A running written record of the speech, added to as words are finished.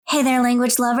Hey there,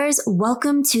 language lovers.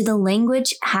 Welcome to the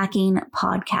Language Hacking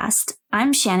Podcast.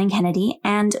 I'm Shannon Kennedy,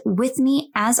 and with me,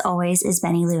 as always, is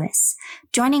Benny Lewis.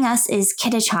 Joining us is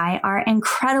Kidichai, our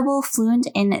incredible Fluent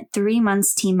in 3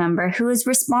 Months team member who is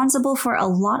responsible for a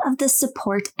lot of the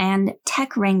support and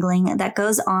tech wrangling that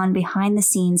goes on behind the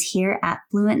scenes here at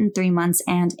Fluent in 3 Months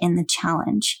and in the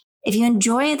Challenge. If you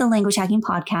enjoy the Language Hacking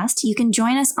Podcast, you can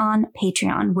join us on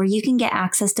Patreon, where you can get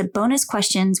access to bonus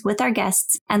questions with our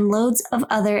guests and loads of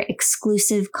other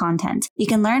exclusive content. You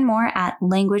can learn more at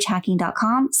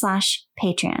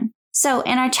languagehacking.com/Patreon. So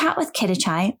in our chat with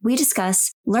Kidichai, we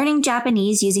discuss learning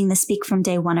Japanese using the Speak from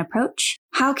Day One approach,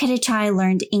 how Kidichai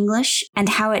learned English and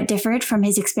how it differed from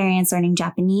his experience learning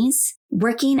Japanese,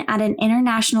 working at an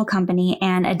international company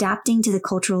and adapting to the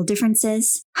cultural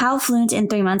differences, how Fluent in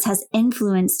 3 Months has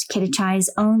influenced Kidichai's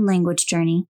own language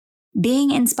journey,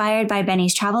 being inspired by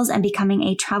Benny's travels and becoming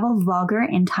a travel vlogger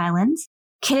in Thailand,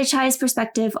 Kidichai's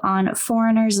perspective on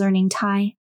foreigners learning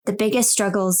Thai, the biggest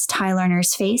struggles Thai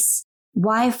learners face,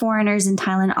 why foreigners in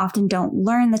Thailand often don't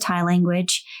learn the Thai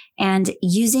language, and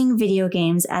using video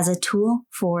games as a tool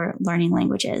for learning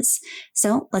languages.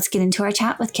 So let's get into our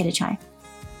chat with Kidichai.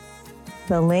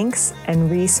 The links and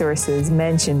resources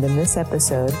mentioned in this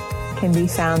episode can be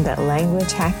found at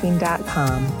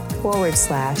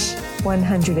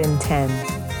languagehacking.com/110.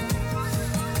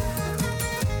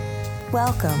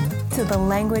 Welcome to the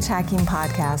Language Hacking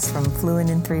Podcast from Fluent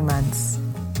in 3 Months.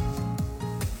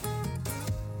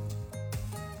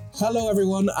 Hello,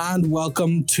 everyone, and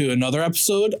welcome to another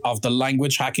episode of the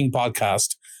Language Hacking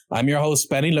Podcast. I'm your host,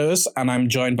 Benny Lewis, and I'm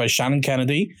joined by Shannon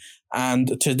Kennedy.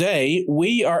 And today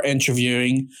we are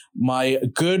interviewing my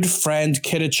good friend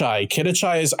Kidichai.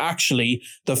 Kidichai is actually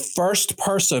the first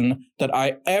person that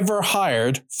I ever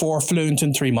hired for Fluent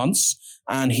in 3 Months.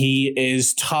 And he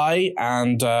is Thai,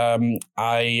 and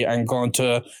I am going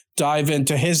to dive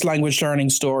into his language learning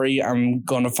story. I'm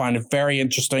going to find it very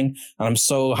interesting, and I'm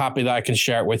so happy that I can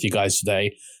share it with you guys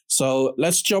today. So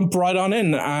let's jump right on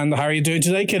in. And how are you doing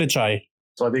today, Kidichai?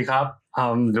 สวัสดีครับ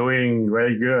I'm doing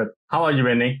very good. How are you,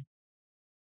 Benny?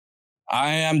 I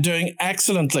am doing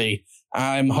excellently.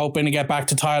 I'm hoping to get back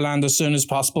to Thailand as soon as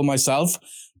possible myself.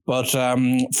 But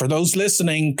for those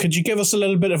listening, could you give us a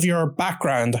little bit of your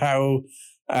background, how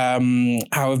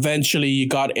eventually you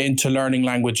got into learning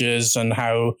languages and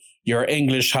how your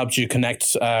English helped you connect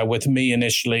with me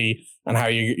initially, and how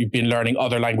you've been learning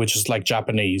other languages like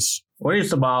Japanese? Well,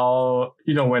 it's about,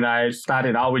 when I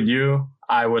started out with you,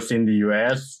 I was in the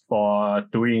US for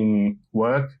doing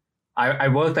work. I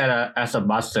worked as a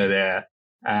busser there,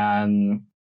 and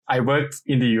I worked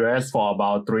in the US for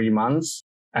about 3 months,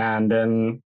 and then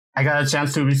I got a chance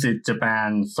to visit Japan.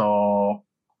 So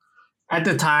at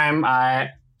the time,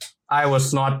 I was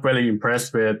not really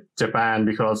impressed with Japan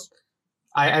because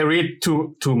I read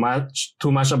too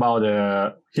much about the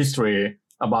history,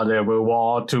 about the World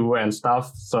War II and stuff.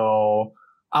 So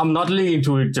I'm not really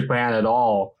into Japan at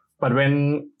all. But when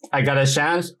I got a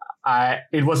chance,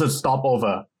 it was a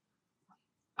stopover.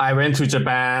 I went to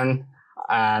Japan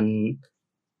and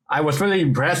I was really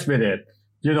impressed with it.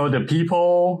 The people,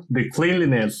 the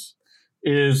cleanliness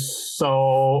is so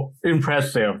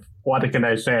impressive. What can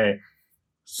I say?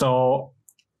 So,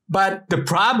 but the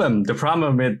problem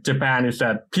with Japan is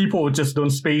that people just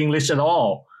don't speak English at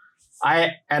all. I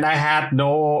had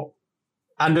no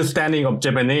understanding of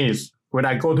Japanese. When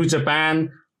I go to Japan,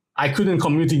 I couldn't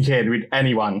communicate with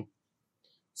anyone.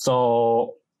 So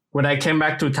when I came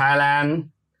back to Thailand,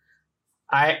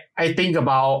 I think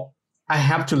about, I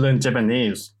have to learn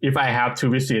Japanese if I have to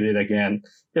visit it again.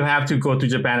 If I have to go to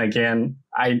Japan again,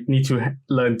 I need to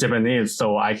learn Japanese so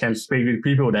I can speak with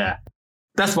people there.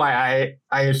 That's why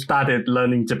I started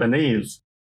learning Japanese.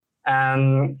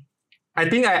 And I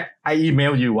think I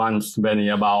emailed you once, Benny,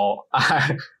 about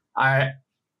I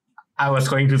was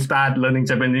going to start learning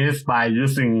Japanese by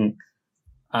using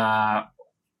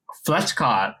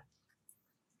flashcard.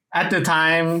 At the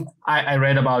time, I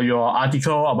read about your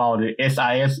article about the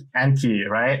SIS Anki,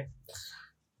 right?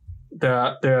 The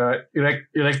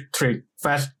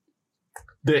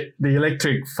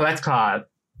electric flashcard.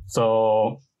 So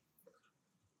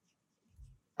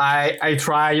I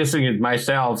try using it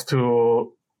myself to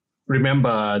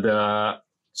remember the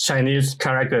Chinese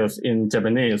characters in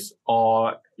Japanese,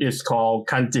 or it's called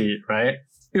kanji, right?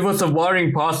 It was a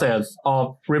boring process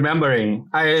of remembering.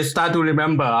 I start to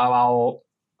remember about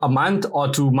a month or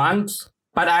 2 months,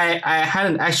 but I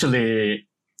hadn't actually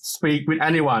speak with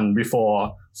anyone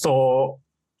before, so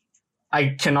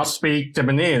I cannot speak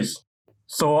Japanese.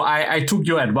 So I took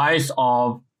your advice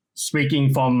of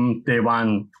speaking from day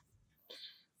one.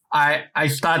 I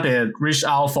started reach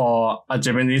out for a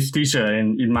Japanese teacher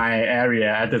in my area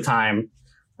at the time.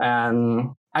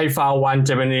 And I found one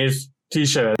Japanese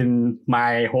teacher in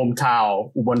my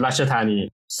hometown, Ubon Ratchathani.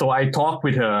 So I talked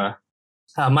with her.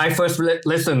 My first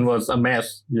lesson was a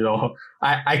mess,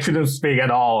 I couldn't speak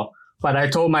at all. But I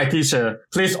told my teacher,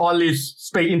 please only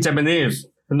speak in Japanese,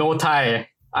 no Thai.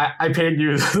 I paid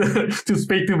you to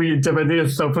speak to me in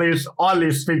Japanese, so please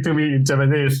only speak to me in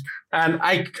Japanese. And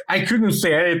I couldn't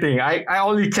say anything. I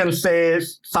only can say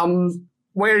some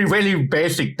very, very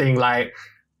basic thing like,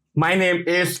 my name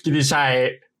is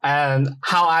Kitichai, and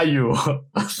how are you?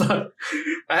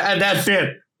 And that's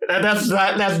it.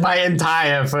 That's my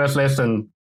entire first lesson.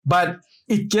 But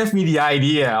it gave me the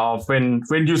idea of when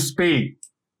you speak,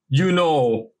 you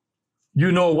know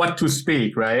what to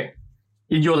speak, right?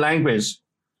 In your language,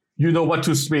 you know what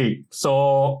to speak.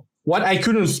 So what I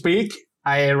couldn't speak,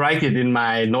 I write it in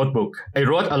my notebook. I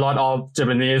wrote a lot of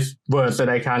Japanese words that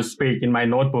I can't speak in my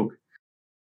notebook.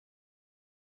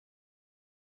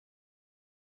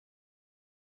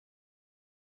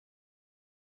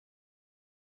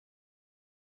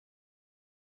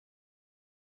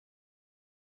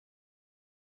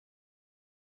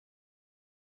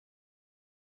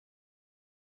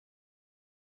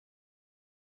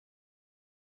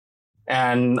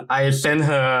 And I sent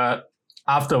her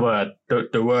afterward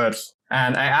the words.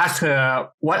 And I asked her,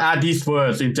 what are these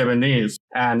words in Japanese?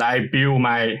 And I built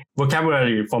my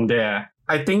vocabulary from there.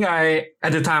 I think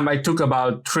at the time, I took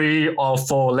about 3 or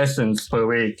 4 lessons per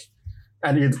week.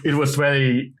 And it was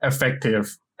very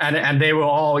effective. And they were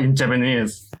all in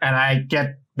Japanese. And I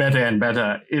get better and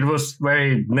better. It was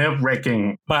very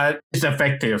nerve-wracking, but it's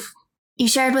effective. You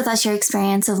shared with us your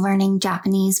experience of learning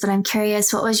Japanese, but I'm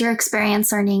curious, what was your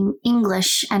experience learning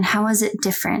English and how was it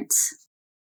different?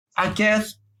 I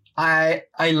guess I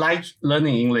liked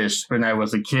learning English when I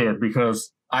was a kid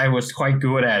because I was quite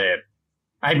good at it.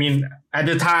 I mean, at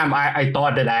the time, I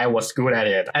thought that I was good at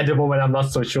it. At the moment, I'm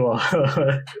not so sure.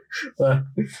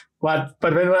 But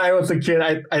when I was a kid,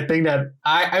 I think that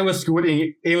I was good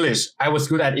in English. I was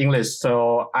good at English,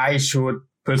 so I should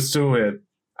pursue it.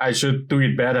 I should do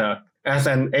it better. As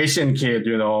an Asian kid,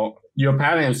 your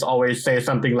parents always say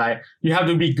something like, you have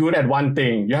to be good at one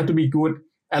thing. You have to be good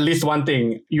at least one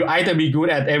thing. You either be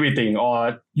good at everything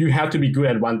or you have to be good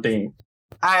at one thing.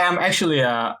 I am actually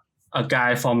a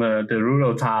guy from the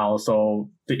rural town, so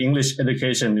the English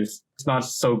education is not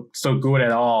so good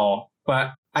at all.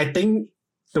 But I think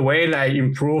the way that I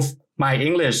improve my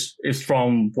English is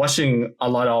from watching a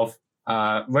lot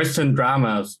of Western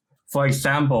dramas. For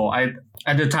example,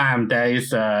 at the time there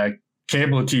is a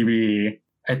cable TV,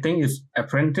 I think it's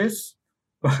Apprentice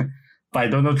by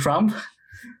Donald Trump.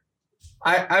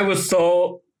 I was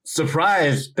so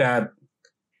surprised that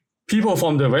people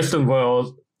from the Western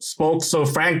world spoke so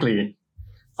frankly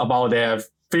about their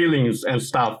feelings and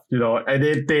stuff, and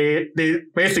they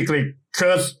basically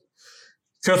curse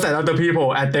at other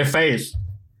people at their face.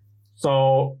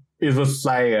 So it was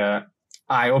like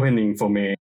eye-opening for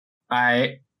me.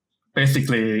 I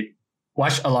basically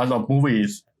watched a lot of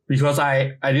movies because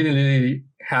I didn't really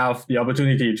have the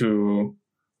opportunity to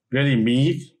really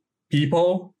meet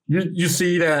people. You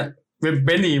see that when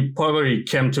Benny probably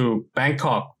came to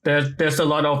Bangkok, there's a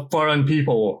lot of foreign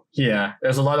people here.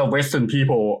 There's a lot of Western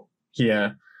people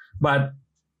here. But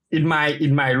in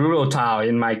my rural town,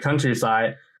 in my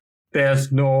countryside,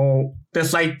 there's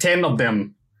like 10 of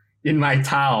them in my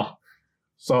town.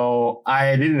 So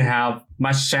I didn't have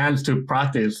much chance to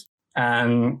practice.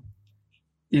 And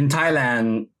in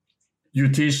Thailand, you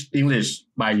teach English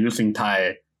by using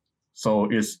Thai.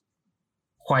 So it's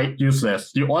quite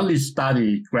useless. You only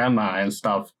study grammar and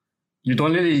stuff. You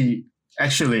don't really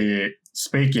actually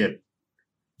speak it.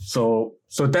 So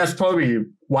that's probably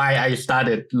why I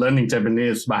started learning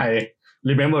Japanese by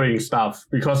remembering stuff,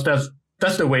 because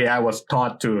that's the way I was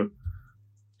taught to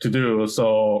do.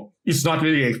 So it's not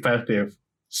really effective.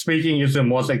 Speaking is the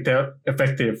most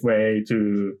effective way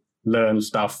to learn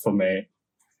stuff for me.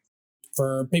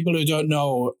 For people who don't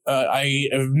know, I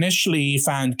initially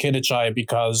found Kitichai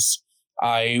because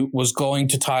I was going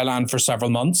to Thailand for several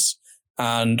months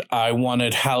and I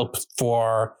wanted help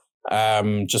for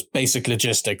just basic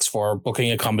logistics for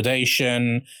booking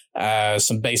accommodation,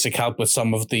 some basic help with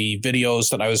some of the videos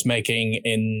that I was making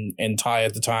in Thai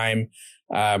at the time.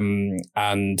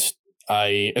 And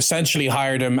I essentially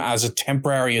hired him as a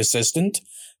temporary assistant,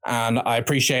 and I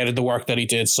appreciated the work that he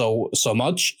did so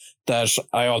much that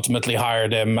I ultimately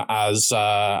hired him as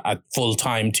a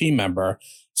full-time team member.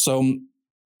 So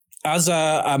as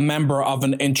a member of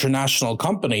an international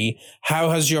company,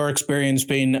 how has your experience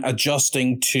been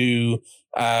adjusting to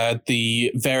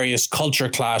the various culture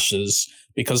clashes?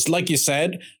 Because like you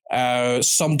said,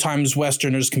 sometimes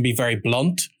Westerners can be very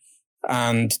blunt,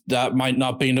 and that might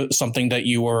not be something that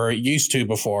you were used to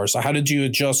before. So how did you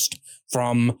adjust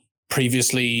from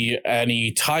previously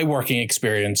any Thai working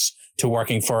experience to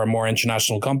working for a more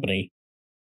international company?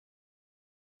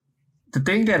 The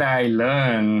thing that I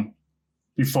learned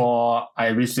before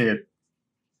I visit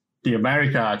the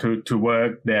America to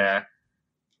work there,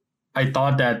 I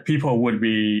thought that people would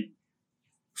be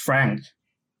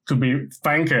to be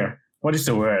franker. What is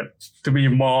the word? To be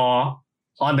more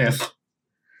honest.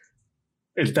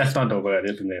 That's not the word,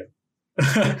 isn't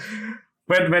it?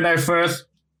 When I first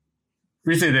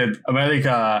visited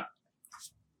America,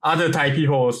 other Thai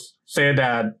people say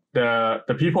that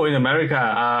the people in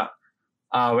America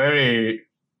are very,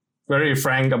 very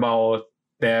frank about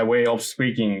their way of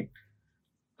speaking.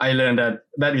 I learned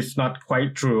that is not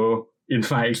quite true in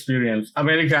my experience.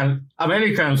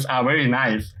 Americans are very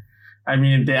nice. I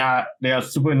mean, they are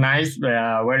super nice. They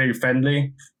are very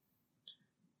friendly.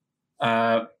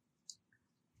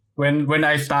 When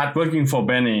I start working for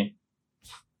Benny,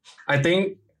 I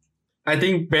think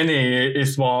Benny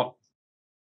is more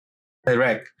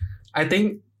direct. I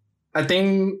think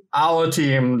our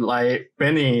team, like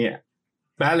Benny,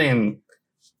 Balin,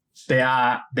 they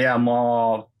are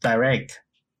more direct.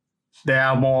 They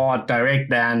are more direct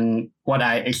than what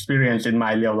I experienced in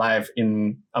my real life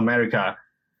in America.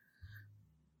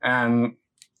 And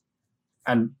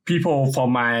people for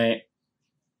my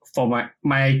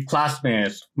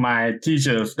classmates, my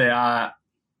teachers, they're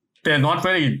not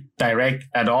very direct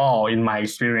at all in my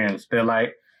experience.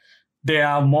 They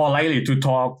are more likely to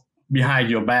talk behind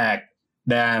your back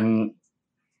than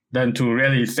to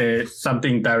really say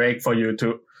something direct for you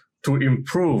to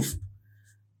improve.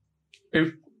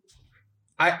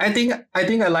 I think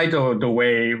I like the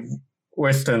way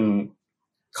Western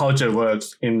culture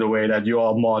works, in the way that you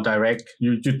are more direct.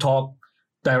 You talk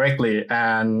directly,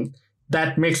 and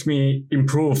that makes me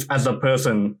improve as a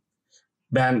person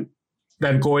than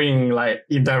going like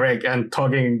indirect and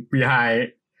talking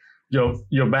behind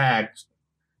your back.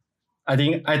 I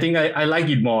think I like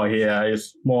it more here.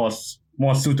 It's more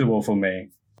suitable for me.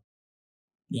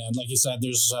 Yeah, like you said,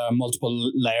 there's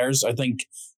multiple layers. I think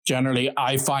generally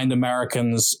I find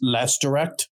Americans less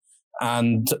direct,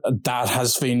 and that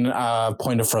has been a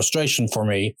point of frustration for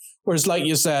me. Whereas, like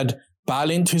you said,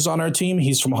 Balint, who's on our team,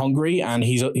 he's from Hungary, and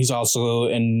he's also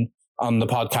on the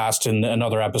podcast in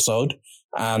another episode.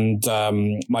 And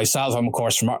myself, I'm of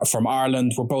course from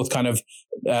Ireland. We're both kind of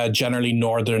generally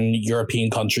Northern European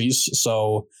countries,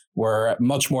 so we're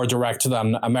much more direct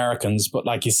than Americans. But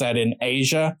like you said, in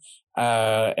Asia,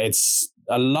 it's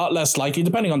a lot less likely,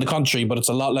 depending on the country, but it's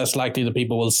a lot less likely that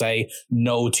people will say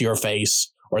no to your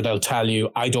face, or they'll tell you,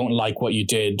 I don't like what you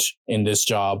did in this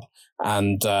job.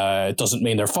 And it doesn't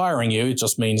mean they're firing you. It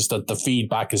just means that the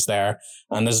feedback is there.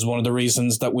 And this is one of the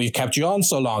reasons that we've kept you on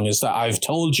so long, is that I've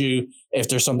told you if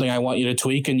there's something I want you to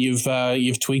tweak, and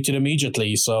you've tweaked it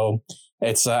immediately. So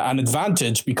it's an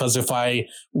advantage, because if I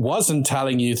wasn't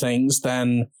telling you things,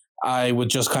 then I would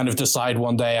just kind of decide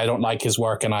one day I don't like his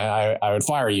work and I would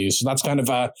fire you. So that's kind of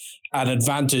an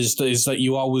advantage, is that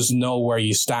you always know where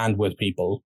you stand with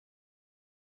people.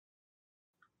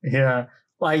 Yeah,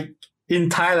 like in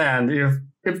Thailand,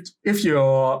 if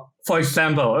you're, for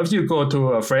example, if you go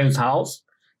to a friend's house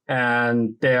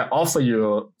and they offer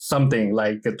you something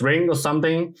like a drink or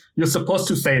something, you're supposed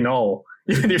to say no,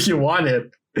 even if you want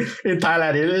it. In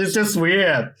Thailand, it's just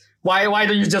weird. Why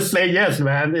don't you just say yes,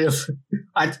 man?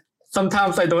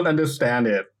 Sometimes I don't understand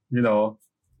it. You know,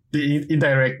 the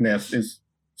indirectness is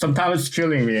sometimes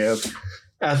killing me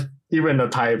as even a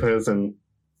Thai person.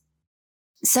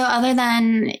 So other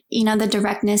than, the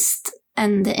directness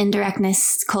and the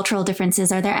indirectness, cultural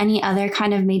differences, are there any other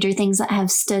kind of major things that have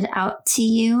stood out to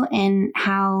you in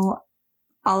how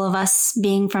all of us,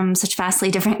 being from such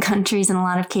vastly different countries in a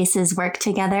lot of cases, work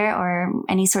together, or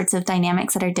any sorts of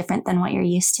dynamics that are different than what you're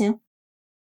used to?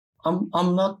 I'm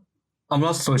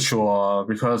not so sure,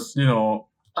 because,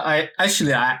 I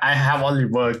have only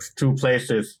worked 2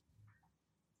 places.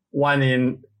 One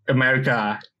in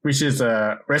America, which is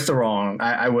a restaurant.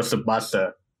 I was a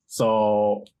busser.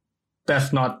 So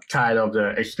that's not kind of the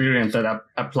experience that I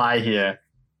apply here.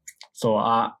 So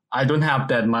I don't have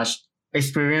that much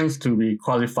experience to be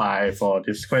qualified for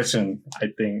this question, I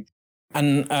think.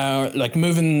 And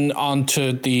moving on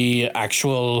to the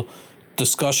actual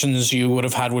discussions you would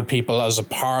have had with people as a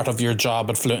part of your job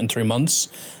at Fluent in 3 months,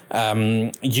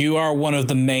 You are one of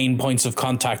the main points of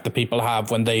contact that people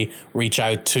have when they reach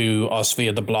out to us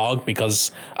via the blog,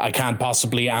 because I can't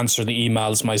possibly answer the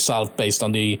emails myself based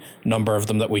on the number of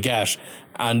them that we get.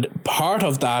 And part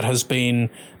of that has been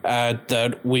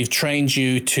that we've trained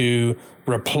you to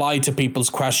reply to people's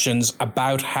questions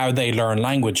about how they learn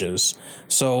languages.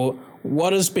 So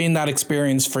what has been that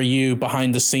experience for you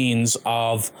behind the scenes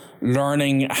of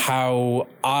learning how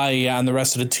I and the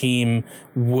rest of the team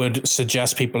would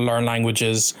suggest people learn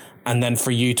languages, and then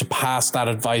for you to pass that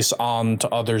advice on to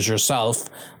others yourself,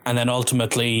 and then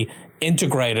ultimately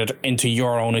integrate it into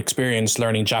your own experience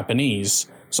learning Japanese?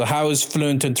 So how has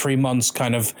Fluent in 3 months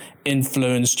kind of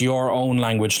influenced your own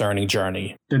language learning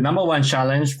journey? The number one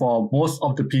challenge for most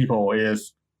of the people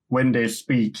is when they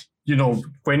speak.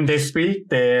 When they speak,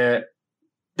 they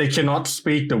cannot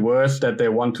speak the words that they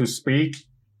want to speak.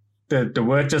 The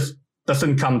word just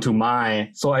doesn't come to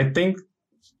mind. So I think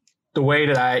the way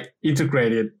that I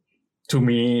integrate it to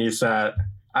me is that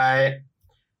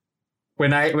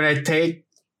when I take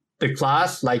the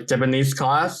class, like Japanese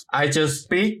class, I just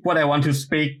speak what I want to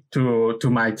speak to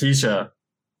my teacher.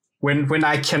 When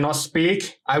I cannot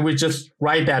speak, I will just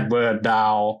write that word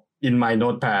down in my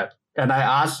notepad. And I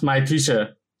ask my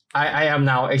teacher, I am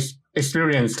now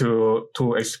experienced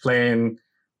to explain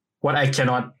what I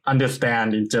cannot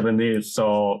understand in Japanese.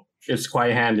 So it's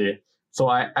quite handy. So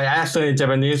I asked her in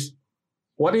Japanese,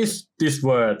 what is this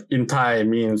word in Thai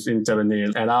means in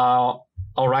Japanese? And I'll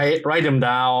write them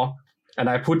down, and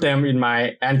I put them in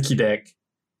my Anki deck,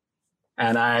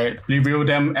 and I review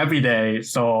them every day.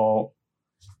 So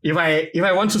if I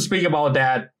want to speak about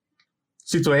that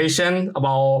situation,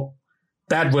 about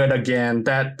that word again,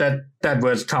 that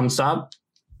word comes up,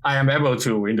 I am able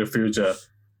to in the future.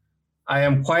 I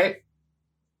am quite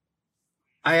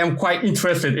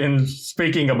interested in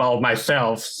speaking about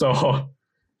myself. So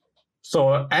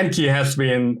Anki has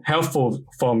been helpful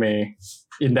for me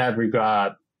in that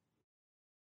regard.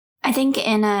 I think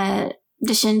in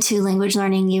addition to language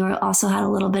learning, you also had a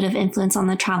little bit of influence on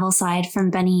the travel side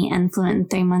from Benny and Fluent in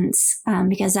 3 months,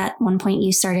 because at one point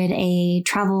you started a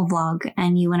travel vlog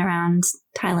and you went around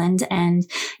Thailand and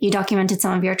you documented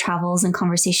some of your travels and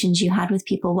conversations you had with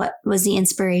people. What was the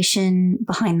inspiration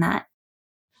behind that?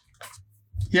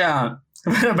 Yeah,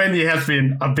 Benny has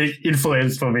been a big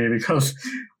influence for me, because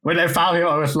when I found him,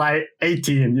 I was like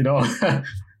 18,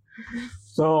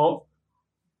 So,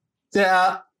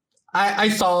 yeah, I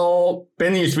saw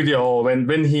Benny's video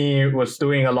when he was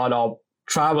doing a lot of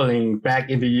traveling back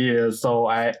in the years. So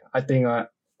I think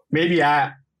maybe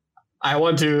I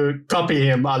want to copy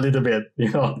him a little bit.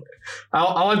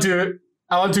 I want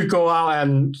to go out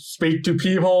and speak to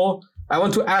people. I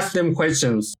want to ask them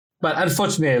questions. But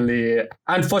unfortunately,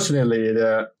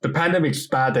 the pandemic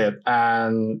started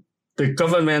and the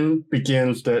government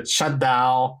begins to shut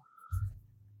down.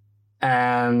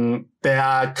 And there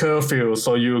are curfews,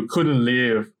 so you couldn't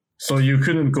leave, so you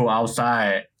couldn't go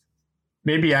outside.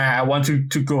 Maybe I want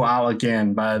to go out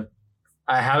again, but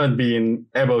I haven't been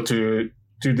able to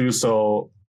do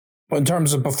so. In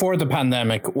terms of before the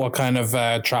pandemic, what kind of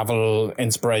travel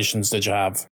inspirations did you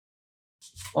have?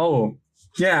 Oh,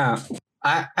 yeah.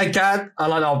 I got a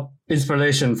lot of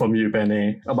inspiration from you,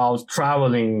 Benny, about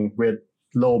traveling with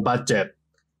low budget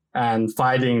and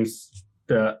finding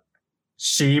the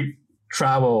cheap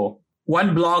travel.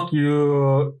 One blog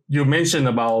you mentioned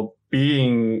about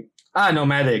being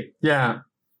nomadic. Yeah.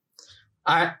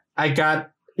 I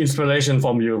got inspiration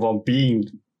from you from being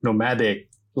nomadic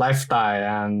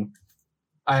lifestyle, and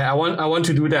I want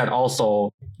to do that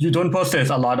also. You don't possess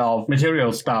a lot of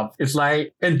material stuff. It's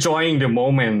like enjoying the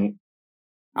moment.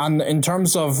 And in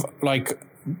terms of like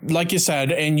you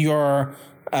said, in your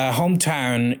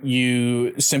hometown,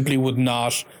 you simply would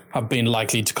not have been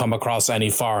likely to come across any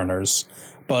foreigners.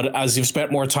 But as you've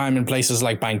spent more time in places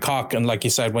like Bangkok, and like you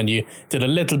said, when you did a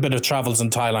little bit of travels in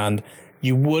Thailand,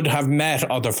 you would have met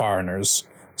other foreigners.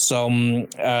 So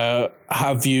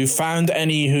have you found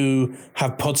any who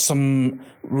have put some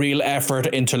real effort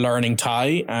into learning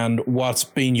Thai, and what's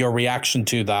been your reaction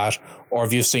to that? Or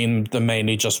have you seen them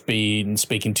mainly just be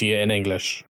speaking to you in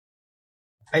English?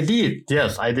 I did.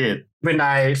 Yes, I did. When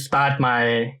I start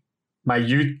my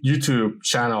YouTube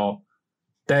channel,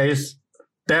 there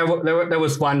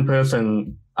was one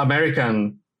person,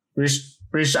 American,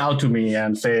 reached out to me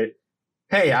and said,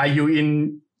 "Hey, are you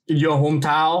in your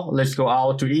hometown? Let's go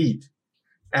out to eat."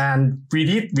 And we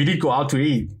did go out to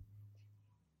eat.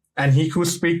 And he could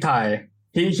speak Thai.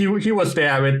 He was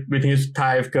there with his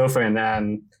Thai girlfriend,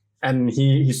 and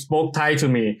he spoke Thai to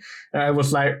me. And I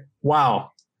was like,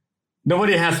 wow,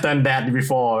 nobody has done that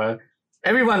before.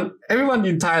 Everyone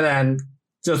in Thailand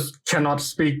just cannot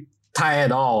speak Thai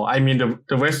at all. I mean,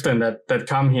 the Western that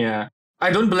come here. I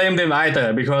don't blame them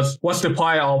either, because what's the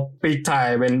point of speak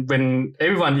Thai when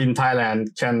everyone in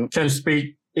Thailand can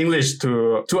speak English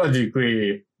to a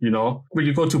degree, you know? When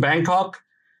you go to Bangkok,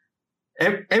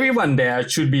 everyone there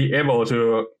should be able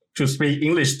to speak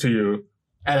English to you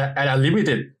at a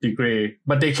limited degree,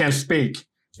 but they can speak.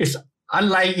 It's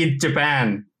unlike in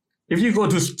Japan. If you go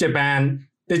to Japan,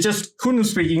 they just couldn't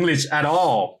speak English at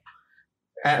all,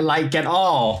 at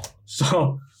all.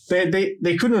 So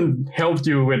they couldn't help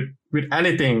you with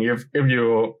anything. If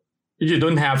you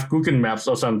don't have Google Maps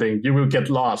or something, you will get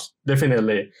lost,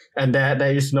 definitely. And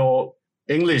there is no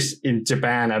English in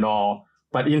Japan at all.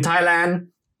 But in Thailand,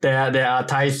 there are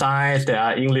Thai signs, there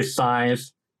are English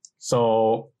signs.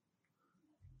 So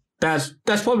that's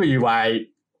probably why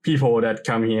people that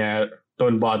come here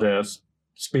don't bother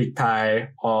speak Thai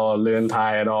or learn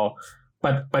Thai at all.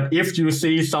 But if you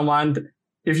see someone,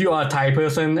 if you are a Thai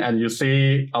person and you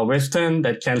see a Western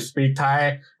that can speak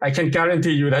Thai, I can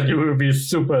guarantee you that you will be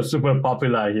super, super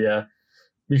popular here,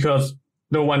 because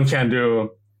no one can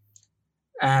do.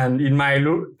 And in my,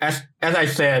 as I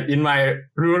said, in my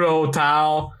rural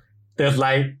town, there's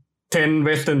like 10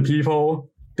 Western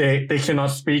people. They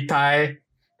cannot speak Thai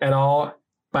at all,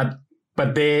 but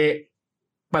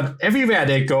everywhere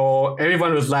they go,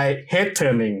 everyone was like head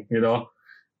turning, you know,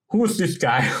 who's this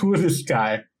guy? Who's this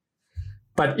guy?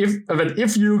 But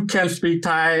if you can speak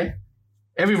Thai,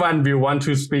 everyone will want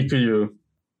to speak to you.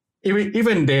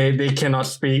 Even they cannot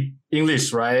speak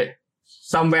English, right?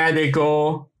 Somewhere they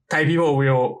go, Thai people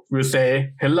will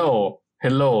say hello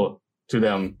to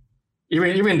them.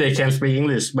 Even they can speak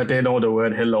English, but they know the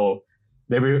word hello.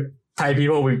 Thai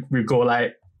people will go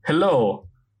like hello,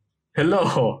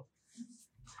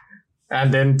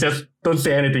 and then just don't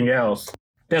say anything else.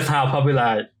 That's how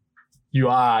popular you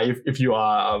are if you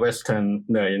are a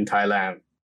Westerner in Thailand.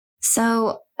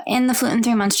 So in the Fluent in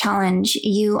 3 Months Challenge,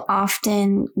 you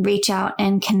often reach out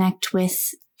and connect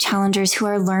with challengers who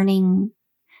are learning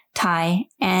Thai.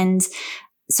 And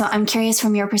so I'm curious,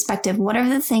 from your perspective, what are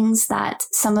the things that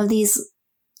some of these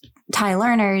Thai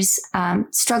learners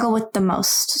struggle with the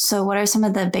most? So what are some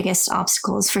of the biggest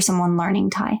obstacles for someone learning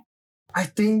Thai? I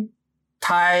think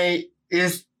Thai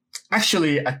is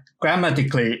actually a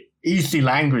grammatically easy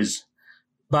language,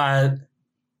 but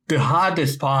the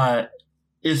hardest part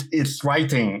is its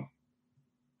writing.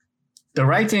 The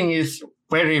writing is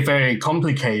very, very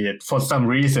complicated for some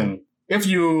reason. If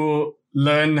you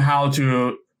learn how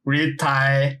to read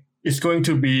Thai, it's going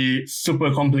to be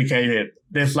super complicated.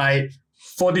 There's like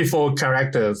 44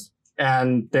 characters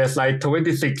and there's like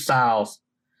 26 sounds.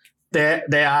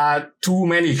 There are too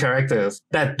many characters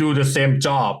that do the same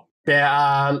job. There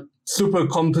are super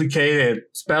complicated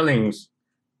spellings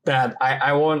that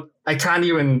I can't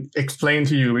even explain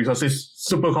to you because it's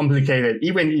super complicated.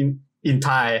 Even in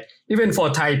Thai, even for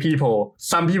Thai people,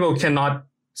 some people cannot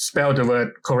spell the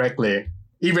word correctly,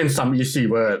 even some easy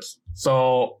words.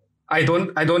 So I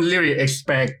don't really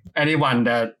expect anyone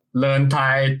that learn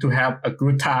Thai to have a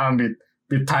good time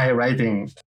with Thai writing.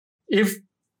 If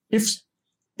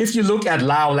you look at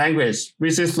Lao language,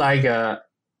 which is like a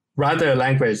brother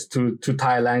language to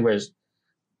Thai language,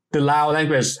 the Lao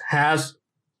language has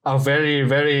a very,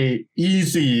 very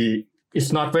easy,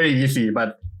 it's not very easy,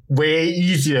 but way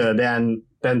easier than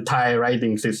Thai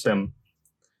writing system.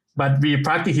 But we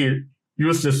practically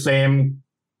use the same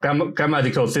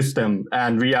grammatical system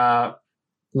and we are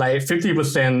like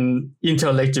 50%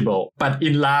 intelligible. But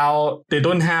in Lao, they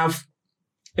don't have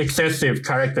excessive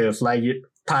characters like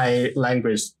Thai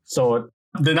language. So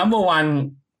the number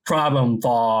one problem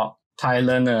for Thai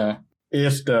learner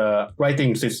is the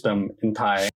writing system in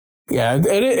Thai. Yeah,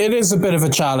 it is a bit of a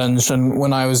challenge. And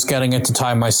when I was getting into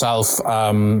Thai myself,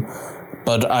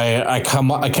 but I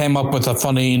came up with a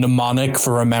funny mnemonic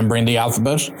for remembering the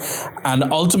alphabet. And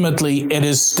ultimately, it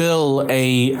is still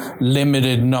a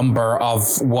limited number of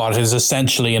what is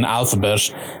essentially an alphabet.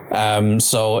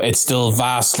 So it's still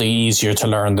vastly easier to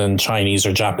learn than Chinese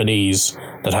or Japanese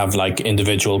that have like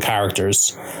individual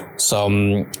characters. So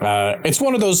it's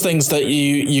one of those things that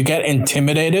you get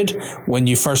intimidated when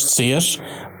you first see it.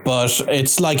 But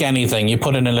it's like anything. You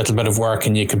put in a little bit of work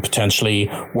and you can potentially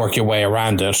work your way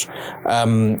around it.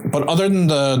 But other than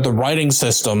the writing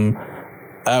system,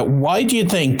 why do you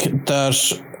think that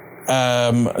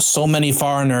so many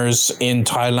foreigners in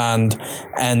Thailand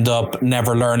end up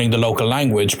never learning the local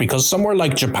language? Because somewhere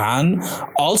like Japan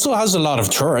also has a lot of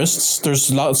tourists.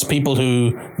 There's lots of people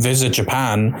who visit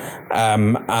Japan,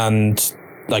 and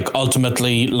like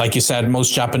ultimately, like you said,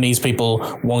 most Japanese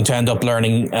people won't end up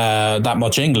learning that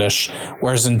much English.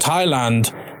 Whereas in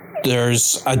Thailand,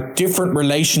 there's a different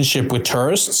relationship with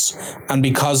tourists, and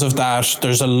because of that,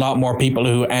 there's a lot more people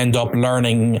who end up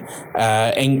learning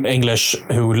English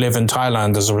who live in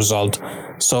Thailand as a result.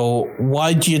 So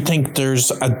why do you think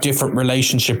there's a different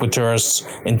relationship with tourists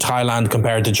in Thailand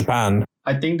compared to Japan?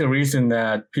 I think the reason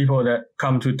that people that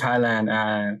come to Thailand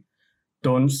and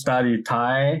don't study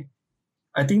Thai,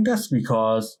 I think that's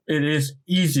because it is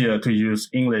easier to use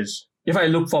English. If I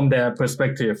look from their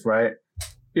perspective, right?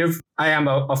 If I am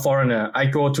a foreigner, I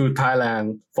go to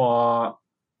Thailand for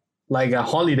like a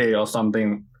holiday or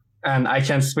something, and I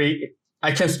can speak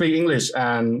English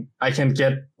and I can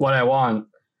get what I want.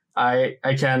 I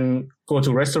can go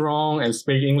to restaurant and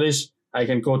speak English. I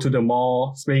can go to the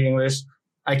mall, speak English.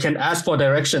 I can ask for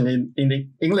direction in the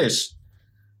English.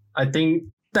 I think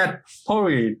that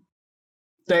probably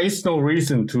there is no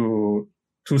reason to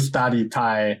study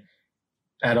Thai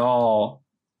at all,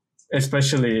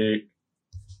 especially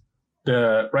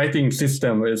the writing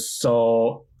system is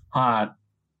so hard.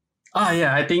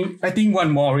 I think one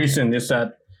more reason is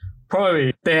that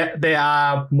probably there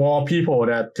are more people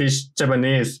that teach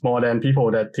Japanese more than people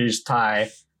that teach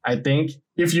Thai. I think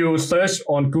if you search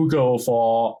on Google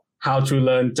for how to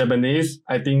learn Japanese,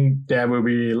 I think there will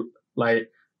be like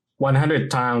 100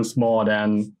 times more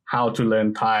than how to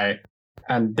learn Thai.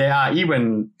 And there are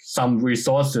even some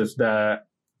resources that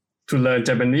to learn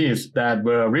Japanese that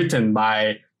were written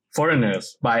by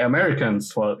foreigners, by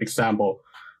Americans, for example.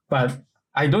 But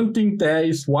I don't think there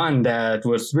is one that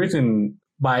was written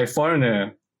by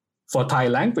foreigner for Thai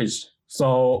language.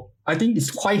 So I think it's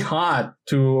quite hard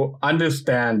to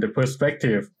understand the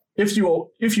perspective. If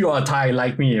you are Thai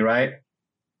like me, right?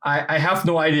 I have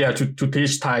no idea to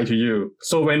teach Thai to you.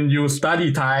 So when you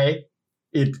study Thai,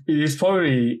 it is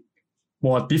probably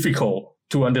more difficult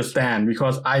to understand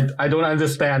because I don't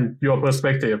understand your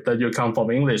perspective that you come from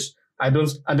English. I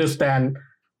don't understand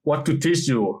what to teach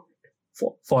you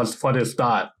for the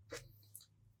start.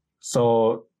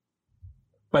 So,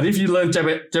 but if you learn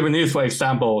Japanese, for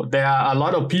example, there are a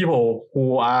lot of people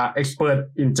who are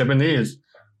expert in Japanese,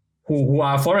 who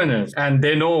are foreigners, and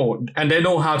they know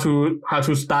how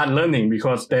to start learning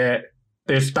because they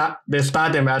start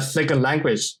them as second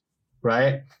language,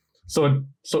 right? So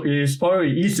it is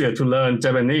probably easier to learn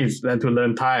Japanese than to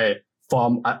learn Thai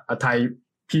from a Thai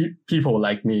people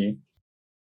like me.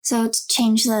 So to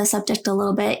change the subject a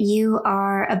little bit, you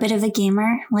are a bit of a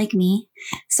gamer like me.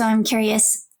 So I'm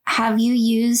curious, have you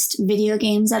used video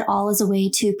games at all as a way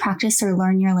to practice or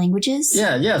learn your languages?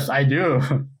 Yes, I do.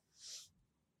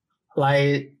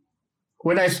 Like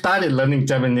when I started learning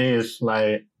Japanese,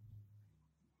 like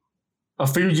a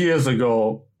few years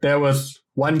ago, there was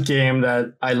one game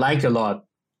that I like a lot,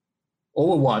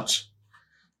 Overwatch.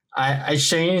 I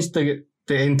changed the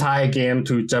entire game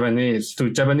to Japanese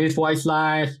voice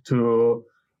lines, to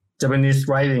Japanese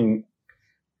writing,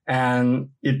 and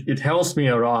it helps me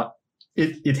a lot.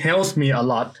 It helps me a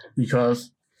lot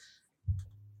because,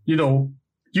 you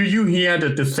hear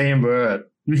the same word.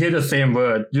 You hear the same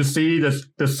word. You see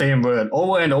the same word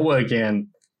over and over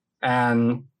again.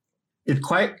 And it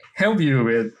quite helps you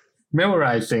with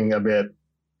memorizing a bit.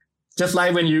 Just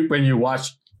like when you watch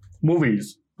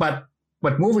movies. But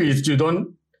movies, you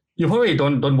probably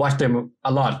don't watch them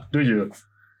a lot, do you?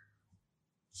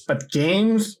 But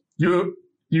games, you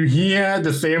hear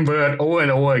the same word over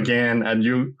and over again and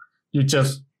you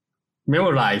just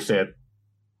memorize it.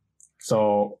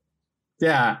 So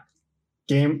yeah,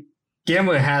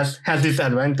 gamer has this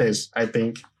advantage, I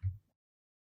think.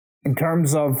 In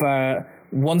terms of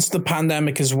once the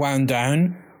pandemic is wound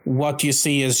down, what do you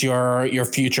see as your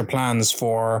future plans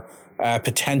for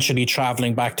potentially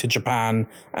traveling back to Japan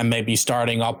and maybe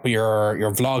starting up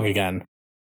your vlog again?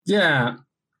 Yeah.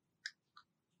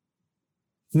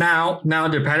 Now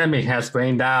the pandemic has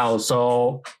waned down,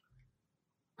 so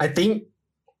I think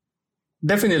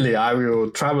definitely I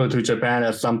will travel to Japan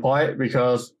at some point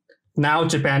because now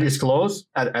Japan is closed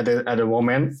at the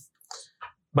moment,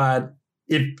 but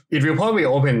it will probably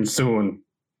open soon.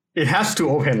 It has to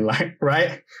open,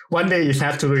 right? One day it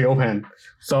has to reopen.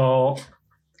 So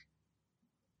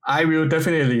I will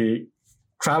definitely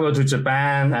travel to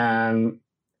Japan and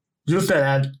use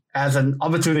that as an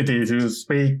opportunity to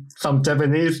speak some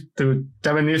Japanese to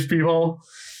Japanese people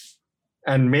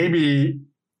and maybe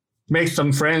make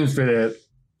some friends with it.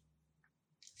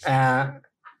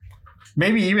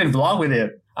 Maybe even vlog with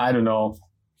it. I don't know.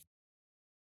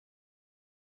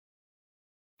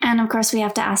 And of course, we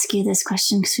have to ask you this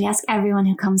question because we ask everyone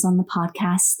who comes on the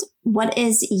podcast. What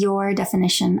is your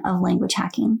definition of language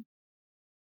hacking?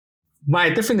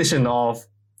 My definition of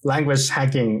language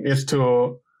hacking is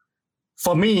to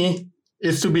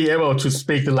be able to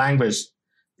speak the language.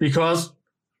 because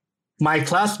my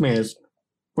classmates,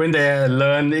 when they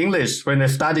learn English, when they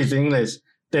study English,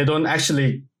 they don't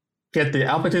actually get the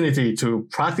opportunity to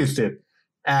practice it.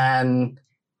 And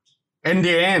in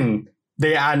the end,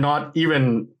 they are not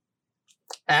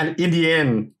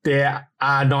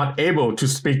able to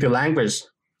speak the language.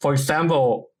 For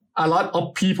example, a lot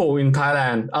of people in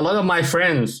Thailand, a lot of my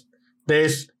friends, they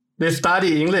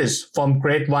study English from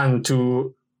grade 1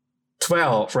 to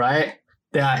 12, right?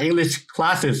 There are English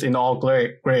classes in all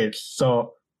grades.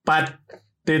 So, but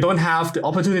they don't have the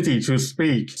opportunity to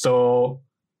speak. So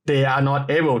they are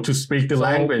not able to speak the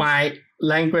language. My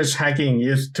language hacking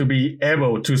is to be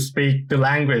able to speak the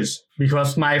language,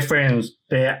 because my friends,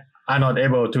 they are not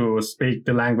able to speak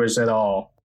the language at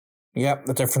all. Yep,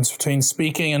 the difference between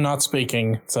speaking and not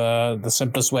speaking. It's the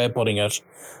simplest way of putting it.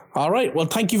 All right. Well,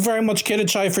 thank you very much,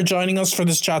 Kittichai, for joining us for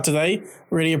this chat today.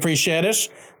 Really appreciate it.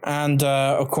 And,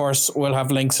 of course, we'll have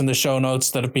links in the show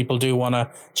notes that if people do want to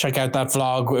check out that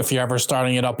vlog, if you're ever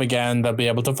starting it up again, they'll be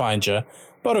able to find you.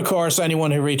 But, of course,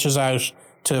 anyone who reaches out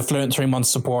to Fluent 3 Months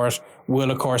support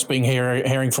will, of course, be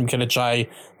hearing from Kittichai,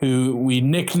 who we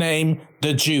nickname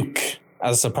the Duke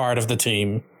as a part of the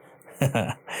team.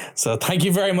 So thank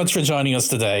you very much for joining us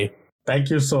today. Thank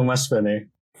you so much, Benny.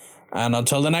 And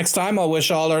until the next time, I'll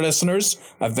wish all our listeners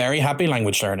a very happy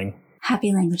language learning.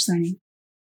 Happy language learning.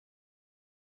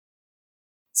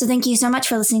 So thank you so much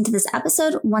for listening to this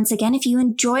episode. Once again, if you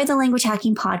enjoy the Language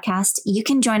Hacking Podcast, you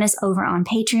can join us over on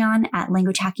Patreon at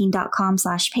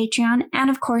languagehacking.com/Patreon. And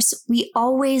of course, we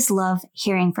always love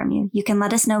hearing from you. You can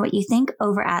let us know what you think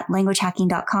over at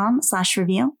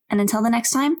languagehacking.com/review. And until the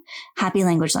next time, happy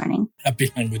language learning. Happy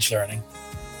language learning.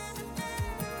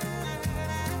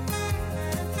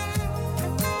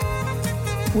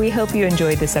 We hope you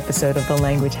enjoyed this episode of the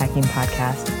Language Hacking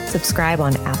Podcast. Subscribe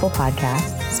on Apple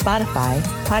Podcasts, Spotify,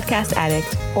 Podcast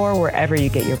Addict, or wherever you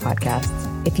get your podcasts.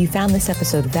 If you found this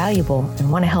episode valuable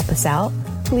and want to help us out,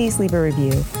 please leave a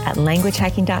review at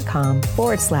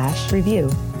languagehacking.com/review.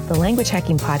 The Language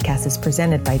Hacking Podcast is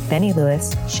presented by Benny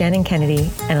Lewis, Shannon Kennedy,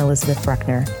 and Elizabeth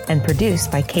Bruckner, and produced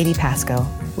by Katie Pasco,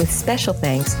 with special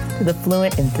thanks to the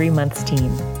Fluent in 3 Months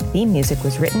team. Theme music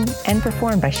was written and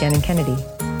performed by Shannon Kennedy.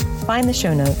 Find the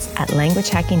show notes at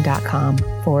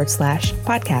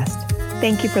languagehacking.com/podcast.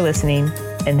 Thank you for listening,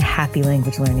 and happy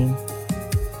language learning.